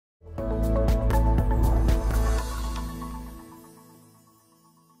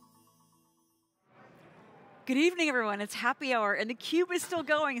Good evening, everyone. It's happy hour, and theCUBE is still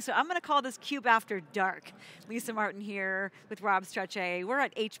going, so I'm going to call this CUBE After Dark. Lisa Martin here with Rob Strechay. We're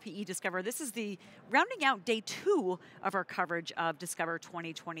at HPE Discover. This is the rounding out day 2 of our coverage of Discover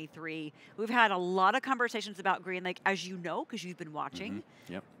 2023. We've had a lot of conversations about GreenLake, as you know, because you've been watching.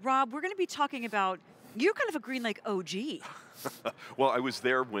 Yep. Rob, we're going to be talking about, you're kind of a GreenLake OG. Well, I was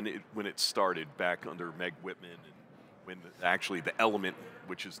there when it started back under Meg Whitman, and when actually the element,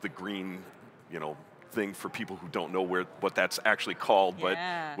 which is the green, thing for people who don't know what that's actually called, but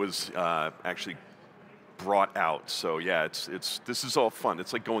was actually brought out. So yeah, this is all fun.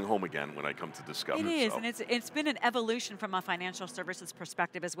 It's like going home again when I come to Discover. It is, and it's been an evolution from a financial services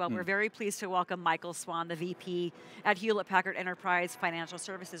perspective as well. We're very pleased to welcome Michael Swan, the VP at Hewlett-Packard Enterprise Financial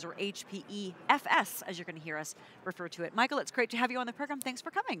Services, or HPE FS, as you're going to hear us refer to it. Michael, it's great to have you on the program. Thanks for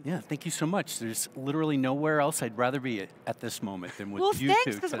coming. Yeah, thank you so much. There's literally nowhere else I'd rather be at this moment than with you two. Well,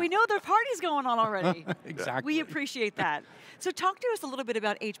 thanks, because we know there are parties going on already. Exactly. We appreciate that. So talk to us a little bit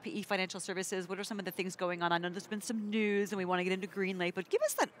about HPE Financial Services. What are some of the things going on? I know there's been some news and we want to get into GreenLake, but give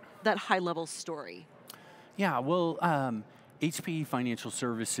us that high-level story. Yeah, well, HPE Financial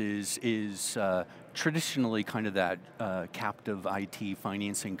Services is traditionally kind of that captive IT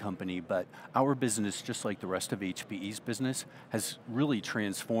financing company, but our business, just like the rest of HPE's business, has really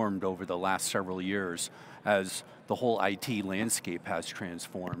transformed over the last several years as the whole IT landscape has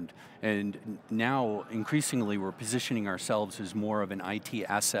transformed. And now, increasingly, we're positioning ourselves as more of an IT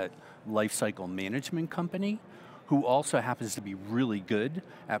asset lifecycle management company who also happens to be really good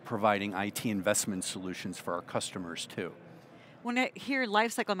at providing IT investment solutions for our customers too. When I hear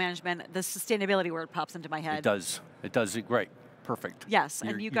lifecycle management, the sustainability word pops into my head. It does. It does it great. Perfect. Yes,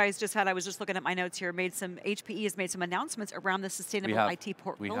 and you guys just had, I was just looking at my notes here, HPE has made some announcements around the sustainable IT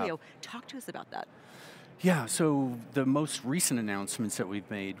portfolio. Talk to us about that. Yeah, so the most recent announcements that we've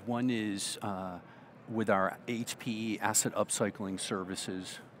made, one is with our HPE Asset Upcycling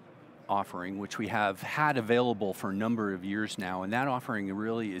Services offering, which we have had available for a number of years now, and that offering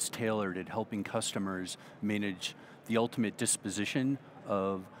really is tailored at helping customers manage the ultimate disposition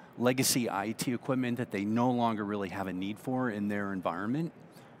of legacy IT equipment that they no longer really have a need for in their environment.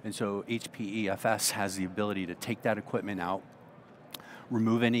 And so HPE FS has the ability to take that equipment out,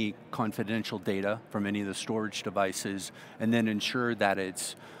 remove any confidential data from any of the storage devices, and then ensure that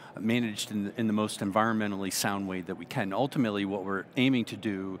it's managed in the most environmentally sound way that we can. Ultimately, what we're aiming to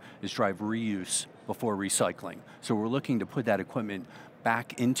do is drive reuse before recycling. So we're looking to put that equipment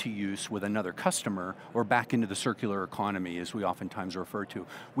back into use with another customer or back into the circular economy, as we oftentimes refer to.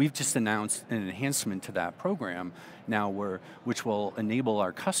 We've just announced an enhancement to that program now which will enable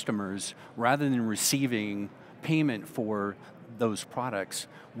our customers, rather than receiving payment for those products,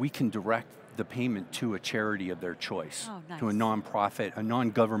 we can direct the payment to a charity of their choice, to a nonprofit, a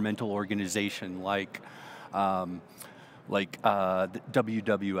non-governmental organization like WWF,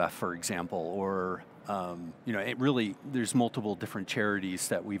 for example, or there's multiple different charities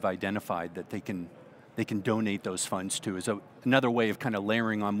that we've identified that they can donate those funds to, as another way of kind of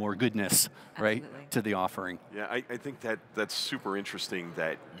layering on more goodness, right, to the offering. Yeah, I think that's super interesting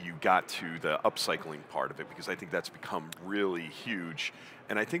that you got to the upcycling part of it, because I think that's become really huge.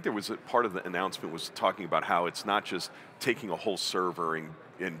 And I think there was a part of the announcement was talking about how it's not just taking a whole server and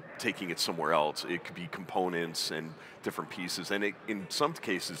taking it somewhere else. It could be components and different pieces. And in some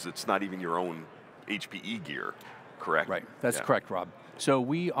cases, it's not even your own HPE gear, correct? Right, that's correct, Rob. So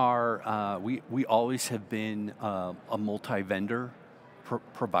we are, we always have been a multi-vendor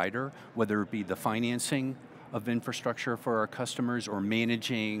provider, whether it be the financing of infrastructure for our customers or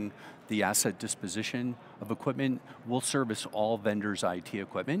managing the asset disposition of equipment. We'll service all vendors' IT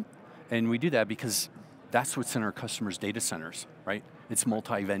equipment, and we do that because that's what's in our customers' data centers, right? It's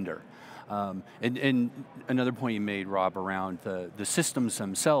multi-vendor. And another point you made, Rob, around the systems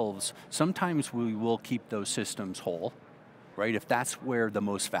themselves, sometimes we will keep those systems whole, right? If that's where the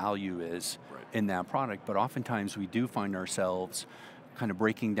most value is in that product, but oftentimes we do find ourselves kind of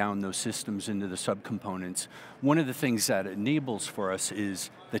breaking down those systems into the subcomponents. One of the things that enables for us is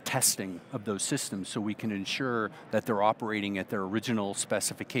the testing of those systems, so we can ensure that they're operating at their original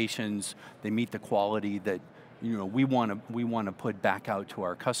specifications, they meet the quality that we want to put back out to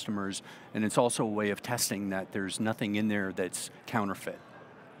our customers, and it's also a way of testing that there's nothing in there that's counterfeit.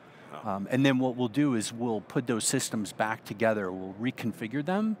 And then what we'll do is we'll put those systems back together, we'll reconfigure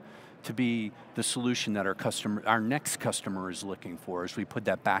them to be the solution that our next customer is looking for as we put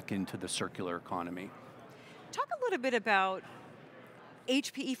that back into the circular economy. Talk a little bit about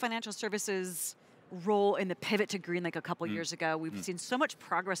HPE Financial Services role in the pivot to GreenLake a couple years ago. We've seen so much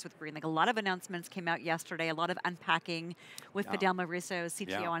progress with GreenLake. A lot of announcements came out yesterday, a lot of unpacking with Fidel Mauricio,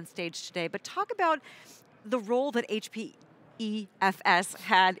 CTO, on stage today. But talk about the role that HPEFS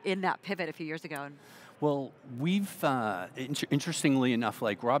had in that pivot a few years ago? Well, we've, interestingly enough,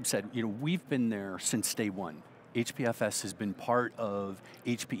 like Rob said, we've been there since day one. HPFS has been part of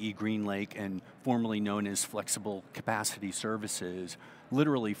HPE GreenLake and formerly known as Flexible Capacity Services,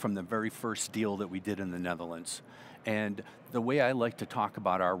 literally from the very first deal that we did in the Netherlands. And the way I like to talk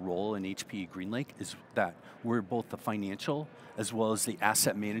about our role in HPE GreenLake is that we're both the financial as well as the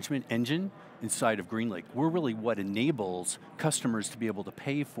asset management engine inside of GreenLake. We're really what enables customers to be able to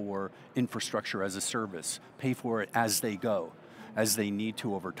pay for infrastructure as a service, pay for it as they go, as they need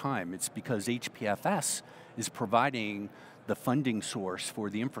to over time. It's because HPFS is providing the funding source for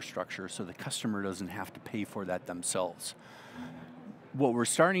the infrastructure so the customer doesn't have to pay for that themselves. What we're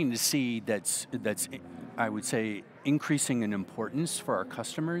starting to see that's I would say, increasing in importance for our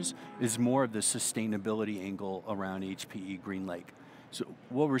customers is more of the sustainability angle around HPE GreenLake. So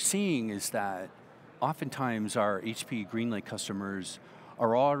what we're seeing is that oftentimes our HPE GreenLake customers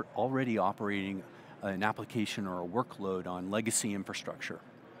are already operating an application or a workload on legacy infrastructure.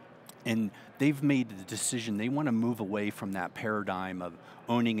 And they've made the decision, they want to move away from that paradigm of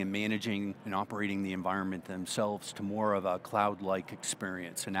owning and managing and operating the environment themselves to more of a cloud-like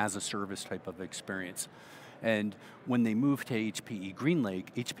experience, an as-a-service type of experience. And when they move to HPE GreenLake,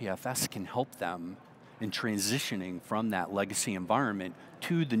 HPFS can help them in transitioning from that legacy environment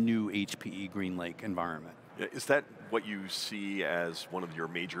to the new HPE GreenLake environment. Is that what you see as one of your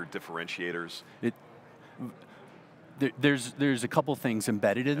major differentiators? There's a couple things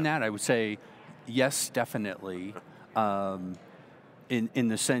embedded in that. I would say, yes, definitely, in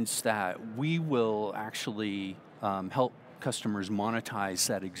the sense that we will actually help customers monetize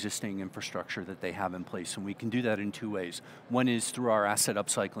that existing infrastructure that they have in place, and we can do that in two ways. One is through our asset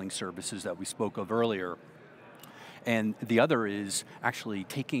upcycling services that we spoke of earlier, and the other is actually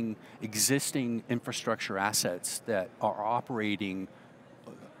taking existing infrastructure assets that are operating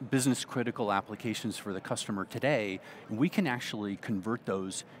business critical applications for the customer today, and we can actually convert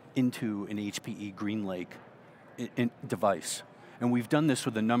those into an HPE GreenLake device. And we've done this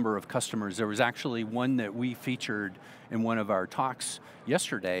with a number of customers. There was actually one that we featured in one of our talks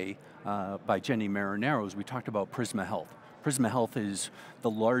yesterday by Jenny Marineros. We talked about Prisma Health. Prisma Health is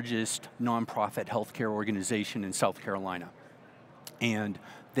the largest nonprofit healthcare organization in South Carolina. And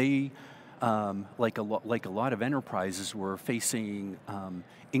they, like a lot of enterprises, were facing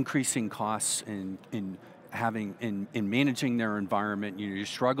increasing costs in managing their environment. You're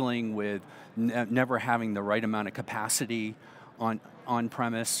struggling with never having the right amount of capacity on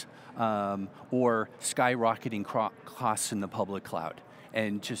premise, or skyrocketing costs in the public cloud,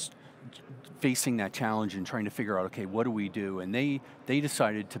 and just facing that challenge and trying to figure out, okay, what do we do? And they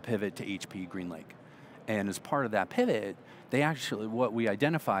decided to pivot to HPE GreenLake. And as part of that pivot, what we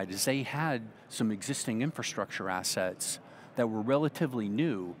identified is they had some existing infrastructure assets that were relatively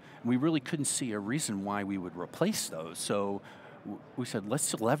new, and we really couldn't see a reason why we would replace those. So we said,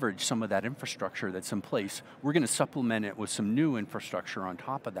 let's leverage some of that infrastructure that's in place. We're going to supplement it with some new infrastructure on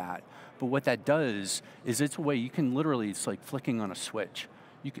top of that. But what that does is it's a way you can literally, it's like flicking on a switch.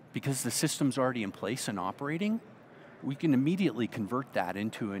 Because the system's already in place and operating, we can immediately convert that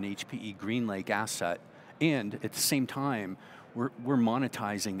into an HPE GreenLake asset, and at the same time, we're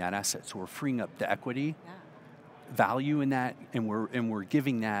monetizing that asset. So we're freeing up the equity, value in that, and we're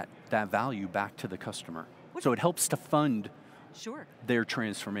giving that value back to the customer. So it helps to fund their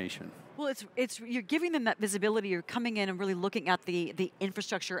transformation. Well, you're giving them that visibility. You're coming in and really looking at the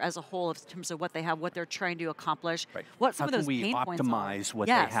infrastructure as a whole in terms of what they have, what they're trying to accomplish, what some of those pain points are. How can we optimize what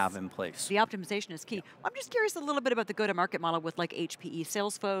they have in place? The optimization is key. I'm just curious a little bit about the go-to-market model with like HPE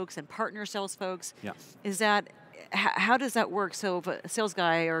sales folks and partner sales folks. Is that, how does that work? So if a sales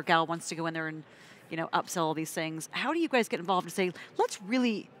guy or gal wants to go in there and upsell all these things, how do you guys get involved and say, let's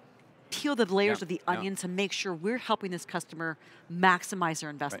really peel the layers of the onion to make sure we're helping this customer maximize their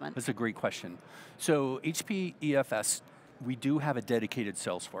investment? Right. That's a great question. So HPE EFS, we do have a dedicated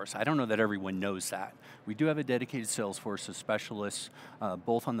sales force. I don't know that everyone knows that. We do have a dedicated sales force of specialists,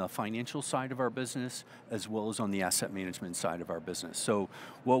 both on the financial side of our business, as well as on the asset management side of our business. So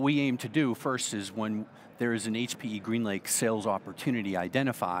what we aim to do first is when there is an HPE GreenLake sales opportunity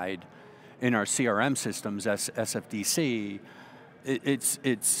identified in our CRM systems, SFDC,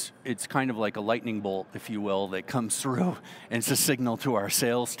 it's kind of like a lightning bolt, if you will, that comes through, and it's a signal to our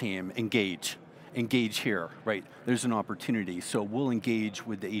sales team, engage here, right? There's an opportunity, so we'll engage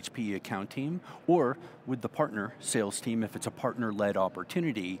with the HPE account team or with the partner sales team if it's a partner-led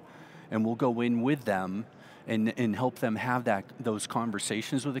opportunity, and we'll go in with them and help them have those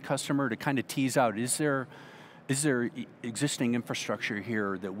conversations with the customer to kind of tease out, is there existing infrastructure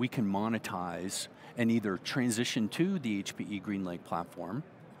here that we can monetize and either transition to the HPE GreenLake platform,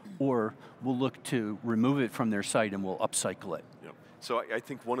 or we'll look to remove it from their site and we'll upcycle it. Yep. So I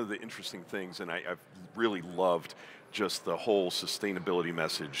think one of the interesting things, and I've really loved just the whole sustainability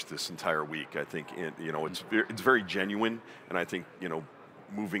message this entire week. I think it's very genuine, and I think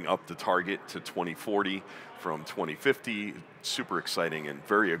moving up the target to 2040 from 2050, super exciting and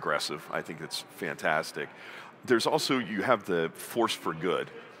very aggressive. I think it's fantastic. There's also, you have the Force for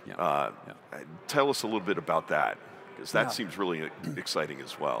Good. Yeah. Tell us a little bit about that, because that seems really exciting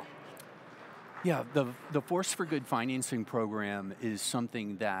as well. Yeah, the Force for Good financing program is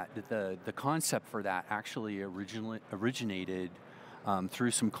something that the concept for that actually originated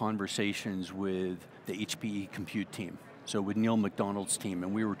through some conversations with the HPE Compute team. So with Neil McDonald's team,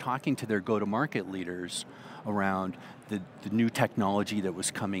 and we were talking to their go-to-market leaders around the new technology that was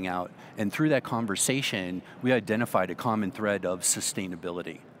coming out. And through that conversation, we identified a common thread of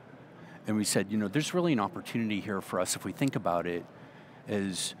sustainability. And we said, there's really an opportunity here for us if we think about it,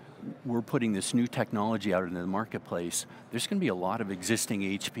 as we're putting this new technology out into the marketplace. There's going to be a lot of existing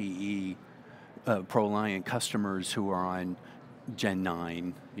HPE ProLiant customers who are on Gen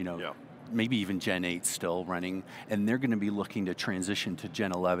 9, maybe even Gen 8 still running, and they're going to be looking to transition to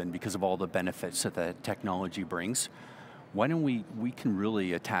Gen 11 because of all the benefits that that technology brings. Why don't we can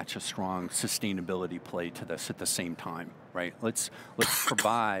really attach a strong sustainability play to this at the same time, right? Let's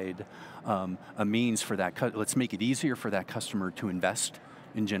provide a means for that, let's make it easier for that customer to invest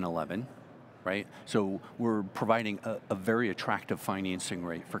in Gen 11, right? So we're providing a very attractive financing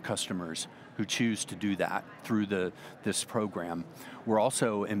rate for customers who choose to do that through this program. We're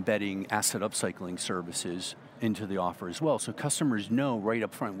also embedding asset upcycling services into the offer as well, so customers know right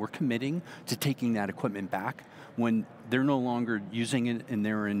up front, we're committing to taking that equipment back. When they're no longer using it in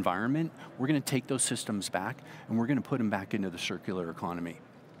their environment, we're going to take those systems back and we're going to put them back into the circular economy.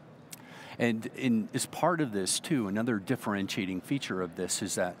 And as part of this too, another differentiating feature of this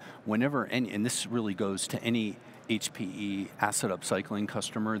is that whenever, and this really goes to any HPE asset upcycling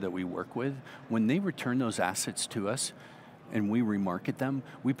customer that we work with, when they return those assets to us and we remarket them,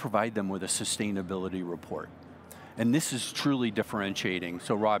 we provide them with a sustainability report. And this is truly differentiating.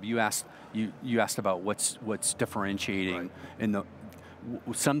 So Rob, you asked about what's differentiating in the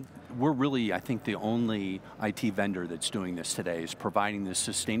we're really, I think, the only IT vendor that's doing this today, is providing this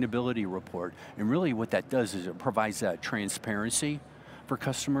sustainability report. And really what that does is it provides that transparency for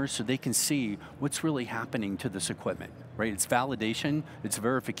customers so they can see what's really happening to this equipment, right? It's validation, it's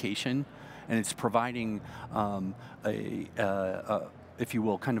verification, and it's providing if you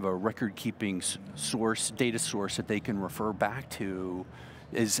will, kind of a record-keeping data source that they can refer back to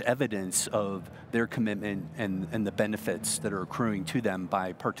is evidence of their commitment and the benefits that are accruing to them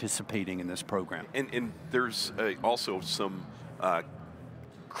by participating in this program. And there's also some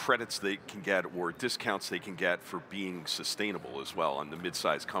credits they can get or discounts they can get for being sustainable as well on the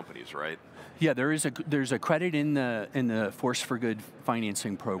mid-sized companies, right? Yeah, there's a credit in the Force for Good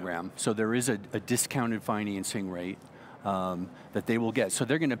financing program, so there is a discounted financing rate that they will get. So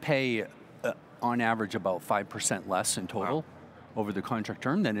they're going to pay on average about 5% less in total. Wow. Over the contract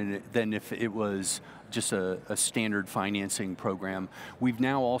term than if it was just a standard financing program. We've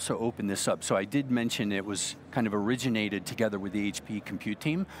now also opened this up. So I did mention it was kind of originated together with the HPE Compute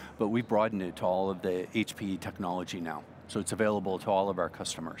team, but we've broadened it to all of the HPE technology now. So it's available to all of our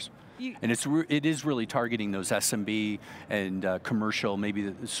customers. And it is really targeting those SMB and commercial, maybe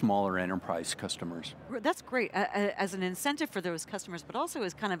the smaller enterprise customers. That's great as an incentive for those customers, but also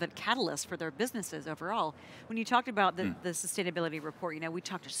as kind of a catalyst for their businesses overall. When you talked about the sustainability report, we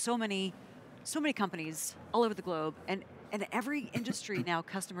talked to so many companies all over the globe, and every industry now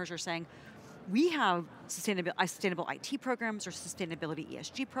customers are saying, we have sustainable IT programs or sustainability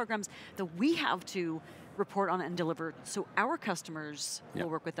ESG programs that we have to report on and deliver, so our customers will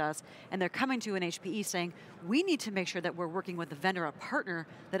work with us, and they're coming to an HPE saying, we need to make sure that we're working with a vendor, a partner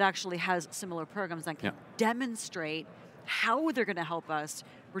that actually has similar programs that can demonstrate how they're going to help us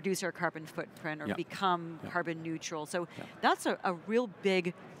reduce our carbon footprint or become carbon neutral. So that's a real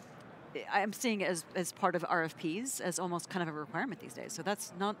big, I'm seeing as part of RFPs as almost kind of a requirement these days. So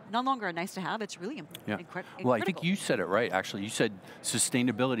that's no longer a nice to have, it's really incredible. Well, I think you said it right, actually. You said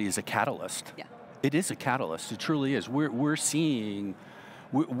sustainability is a catalyst. Yeah. It is a catalyst, it truly is. We're seeing,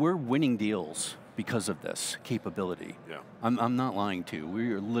 we're winning deals because of this capability. Yeah. I'm not lying to you.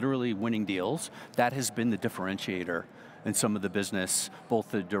 We're literally winning deals. That has been the differentiator in some of the business, both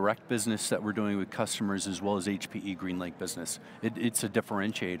the direct business that we're doing with customers as well as HPE GreenLake business. It's a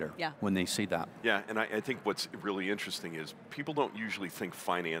differentiator when they see that. Yeah, and I think what's really interesting is people don't usually think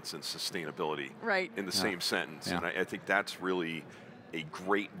finance and sustainability in the same sentence. Yeah. And I think that's really a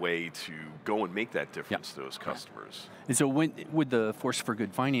great way to go and make that difference to those customers. And so with the Force for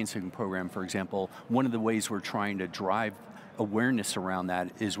Good financing program, for example, one of the ways we're trying to drive awareness around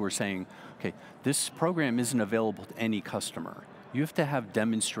that is we're saying, okay, this program isn't available to any customer. You have to have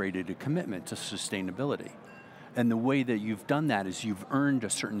demonstrated a commitment to sustainability. And the way that you've done that is you've earned a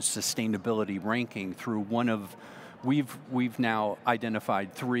certain sustainability ranking through one of, we've now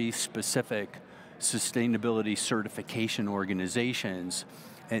identified 3 specific sustainability certification organizations,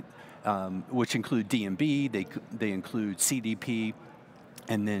 which include DNB, they include CDP,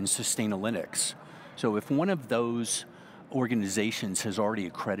 and then Sustainalytics. So if one of those organizations has already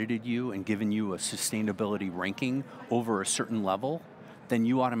accredited you and given you a sustainability ranking over a certain level, then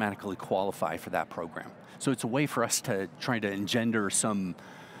you automatically qualify for that program. So it's a way for us to try to engender some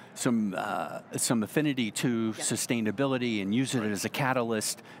affinity to sustainability and use it as a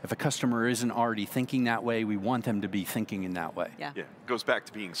catalyst. If a customer isn't already thinking that way, we want them to be thinking in that way. Yeah, it goes back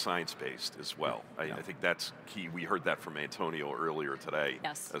to being science-based as well. I think that's key. We heard that from Antonio earlier today,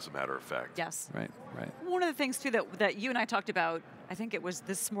 as a matter of fact. Yes. Right. One of the things too that you and I talked about, I think it was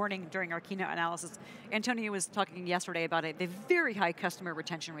this morning during our keynote analysis, Antonio was talking yesterday about the very high customer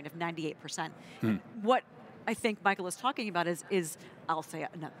retention rate of 98%. What I think Michael is talking about is I'll say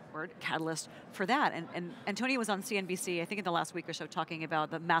another word, catalyst for that. And Antonio was on CNBC, I think in the last week or so, talking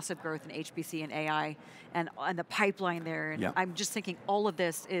about the massive growth in HPC and AI and the pipeline there. And I'm just thinking all of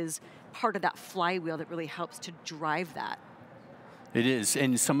this is part of that flywheel that really helps to drive that. It is,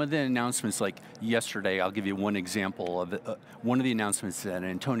 and some of the announcements, like yesterday, I'll give you one example of one of the announcements that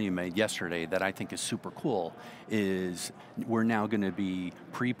Antonio made yesterday that I think is super cool is we're now going to be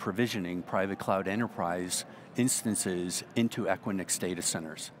pre-provisioning private cloud enterprise instances into Equinix data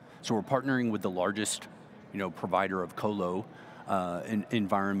centers. So we're partnering with the largest, provider of colo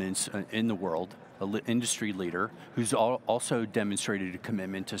environments in the world, an industry leader who's also demonstrated a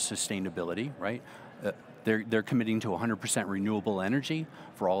commitment to sustainability, right? They're committing to 100% renewable energy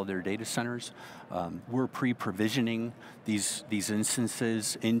for all of their data centers. We're pre-provisioning these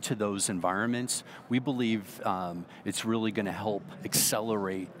instances into those environments. We believe it's really going to help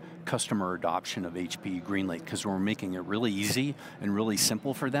accelerate customer adoption of HPE GreenLake because we're making it really easy and really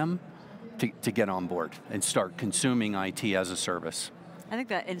simple for them to get on board and start consuming IT as a service. I think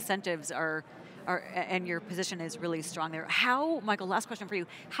that incentives are and your position is really strong there. How, Michael, last question for you,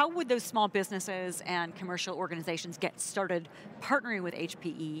 how would those small businesses and commercial organizations get started partnering with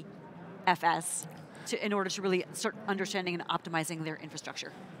HPE FS in order to really start understanding and optimizing their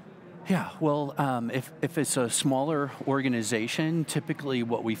infrastructure? Yeah, well, if it's a smaller organization, typically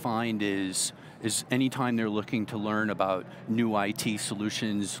what we find is anytime they're looking to learn about new IT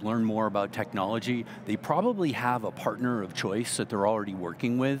solutions, learn more about technology, they probably have a partner of choice that they're already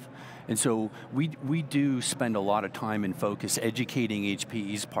working with. And so we do spend a lot of time and focus educating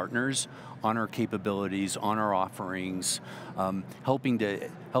HPE's partners on our capabilities, on our offerings, helping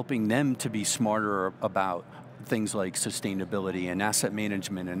them to be smarter about things like sustainability and asset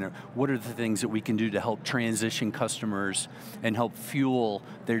management, and what are the things that we can do to help transition customers and help fuel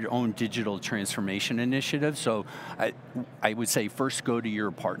their own digital transformation initiative. So I would say first go to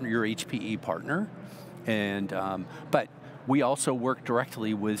your partner, your HPE partner, and but we also work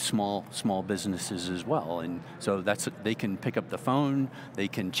directly with small businesses as well, and so they can pick up the phone, they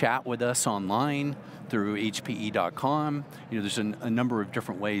can chat with us online through hpe.com. There's a number of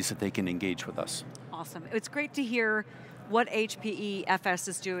different ways that they can engage with us. Awesome. It's great to hear what HPE FS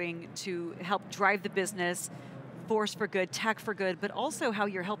is doing to help drive the business, Force for Good, Tech for Good, but also how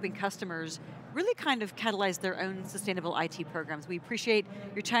you're helping customers really kind of catalyze their own sustainable IT programs. We appreciate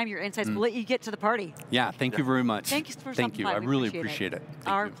your time, your insights. We'll let you get to the party. Yeah, thank you very much. Thank you for stopping by. I really appreciate it.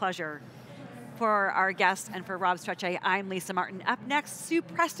 Our pleasure. For our guests and for Rob Strechay, I'm Lisa Martin. Up next, Sue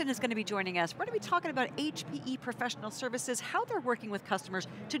Preston is going to be joining us. We're going to be talking about HPE Professional Services, how they're working with customers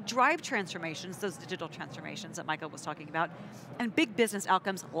to drive transformations, those digital transformations that Michael was talking about, and big business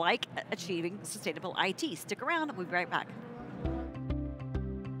outcomes like achieving sustainable IT. Stick around, we'll be right back.